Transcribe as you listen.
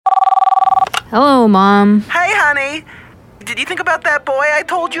Hello, Mom. Hey, honey. Did you think about that boy I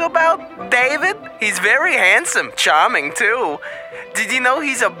told you about? David? He's very handsome, charming too. Did you know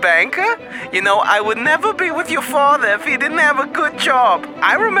he's a banker? You know, I would never be with your father if he didn't have a good job.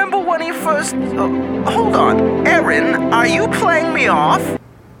 I remember when he first... hold on. Erin, are you playing me off?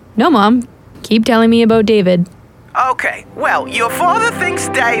 No, Mom. Keep telling me about David. Okay, well, your father thinks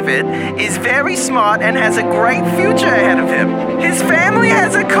David is very smart and has a great future ahead of him. His family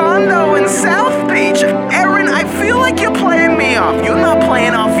has a condo in South Beach. Erin, I feel like you're playing me off. You're not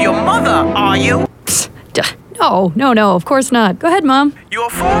playing off your mother, are you? No, of course not. Go ahead, Mom. Your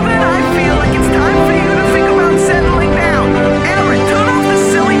father and I feel like it's time for you to think about settling